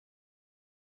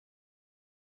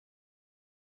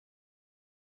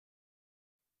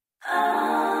You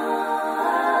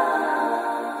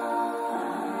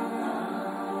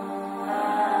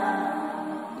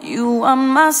are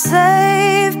my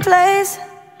safe place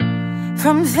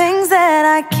from things that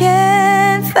I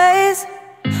can't face.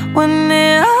 When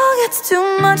it all gets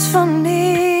too much for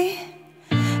me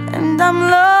and I'm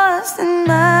lost in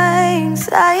my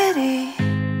anxiety.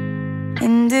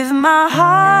 And if my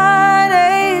heart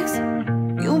aches,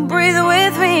 you breathe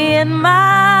with me at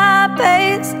my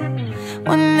pace.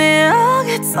 When it all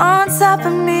gets on top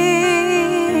of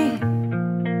me,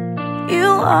 you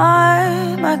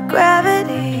are my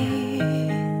gravity.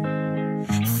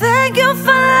 Thank you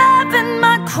for laughing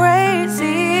my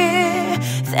crazy.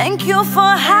 Thank you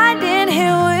for hiding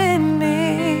here with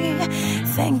me.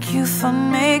 Thank you for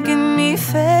making me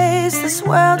face this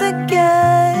world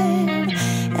again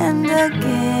and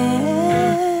again.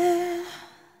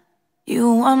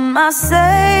 You are my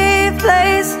safe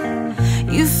place.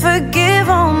 You forgive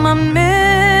all my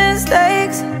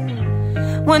mistakes.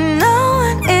 When no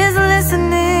one is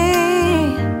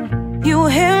listening, you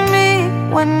hear me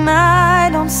when I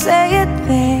don't say a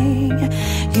thing.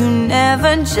 You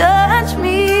never judge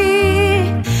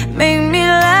me, make me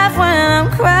laugh when I'm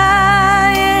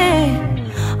crying,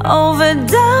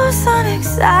 overdose on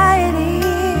anxiety.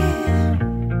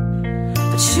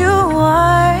 But you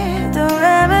are the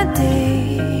remedy.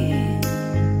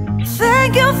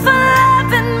 Thank you for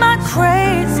laughing my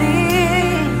crazy.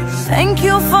 Thank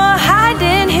you for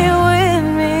hiding here with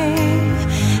me.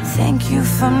 Thank you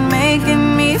for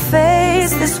making me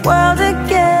face this world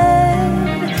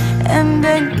again and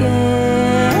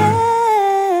again.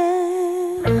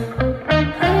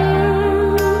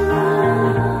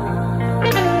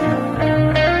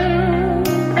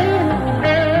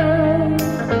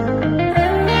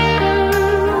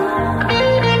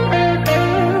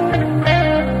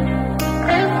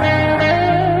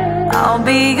 I'll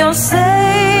be your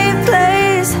safe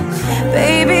place.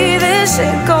 Baby, this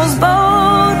shit goes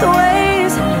both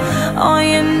ways. Oh,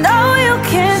 you know you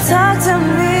can't talk to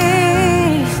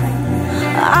me.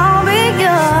 I'll be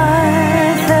your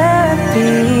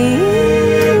therapy.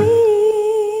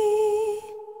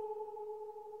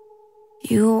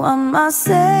 You are my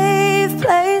safe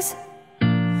place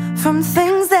from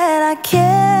things that I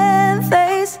can't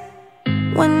face.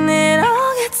 When it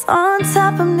all gets on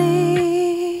top of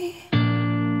me,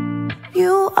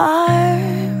 you are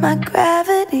my gravity.